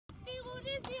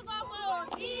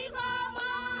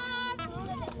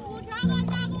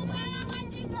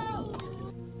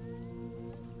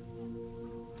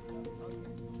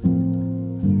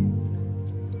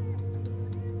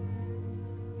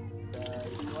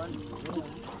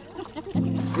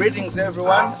Greetings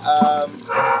everyone.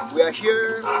 We are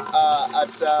here at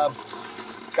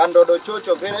Kandodo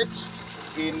Village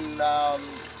in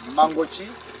Mangochi.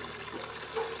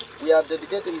 We are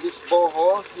dedicating this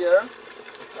borehole here.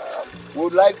 We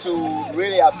would like to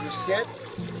really appreciate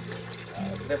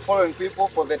the following people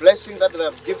for the blessing that they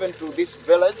have given to this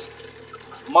village.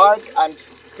 Mark and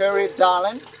Perry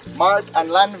Dahlin, Mark and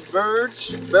Lan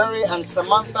Verge, Barry and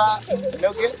Samantha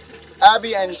Nugget,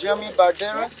 Abby and Jeremy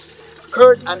Barderas,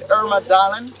 Kurt and Irma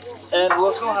Dahlin, and we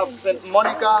also have St.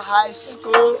 Monica High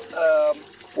School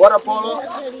water polo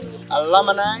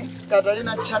alumni,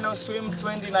 Catalina Channel Swim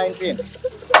 2019.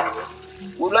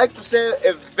 We'd like to say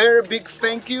a very big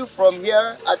thank you from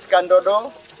here at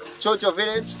Kandodo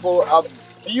Village for a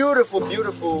beautiful,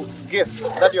 beautiful gift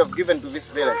that you have given to this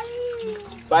village.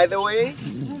 By the way,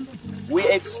 we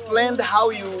explained how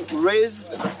you raised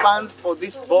the funds for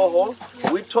this borehole.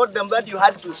 We told them that you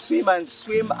had to swim and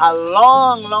swim a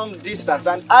long, long distance.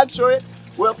 And actually,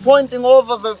 we're pointing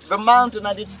over the mountain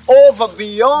and it's over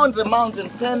beyond the mountain,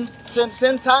 10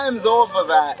 times over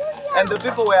that. And the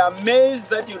people were amazed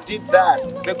that you did that.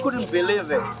 They couldn't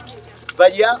believe it.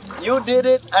 But yeah, you did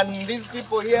it, and these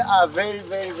people here are very,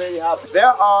 very, very happy. There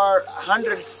are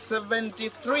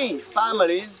 173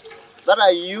 families that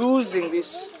are using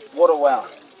this water well.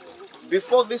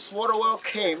 Before this water well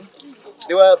came,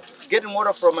 they were getting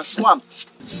water from a swamp.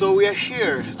 So we are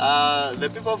here. The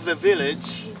people of the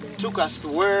village took us to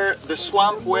the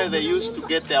swamp where they used to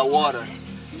get their water.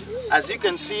 As you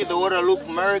can see, the water looks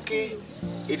murky.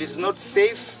 It is not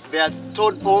safe. There are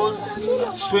tadpoles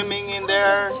swimming in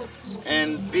there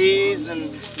and bees,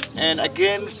 and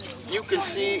again you can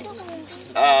see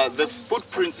the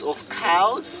footprints of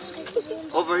cows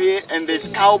over here, and there's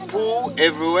cow poo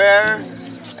everywhere,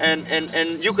 and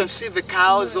you can see the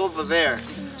cows over there.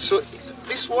 So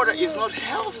this water is not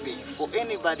healthy for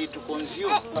anybody to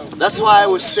consume. That's why I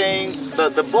was saying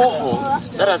that the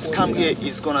borehole that has come here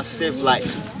is gonna save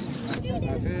life.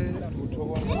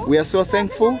 We are so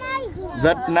thankful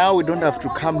that now we don't have to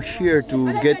come here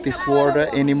to get this water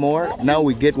anymore. Now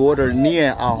we get water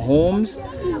near our homes,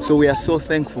 so we are so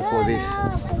thankful for this.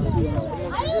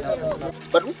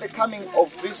 But with the coming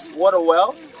of this water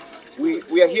well,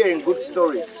 we are hearing good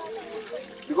stories.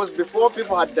 Because before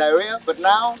people had diarrhea, but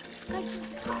now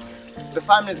the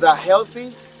families are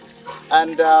healthy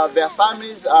and their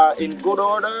families are in good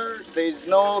order. There is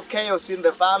no chaos in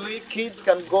the family. Kids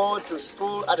can go to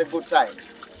school at a good time.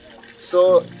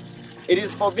 So it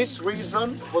is for this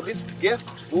reason, for this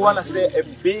gift, we want to say a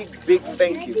big, big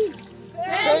thank you.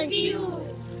 Thank you.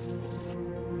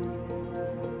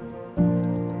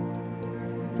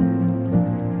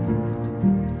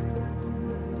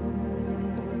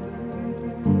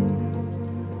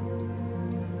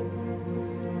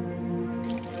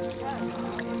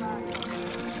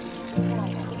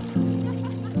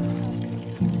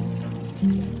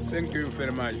 Thank you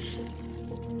very much.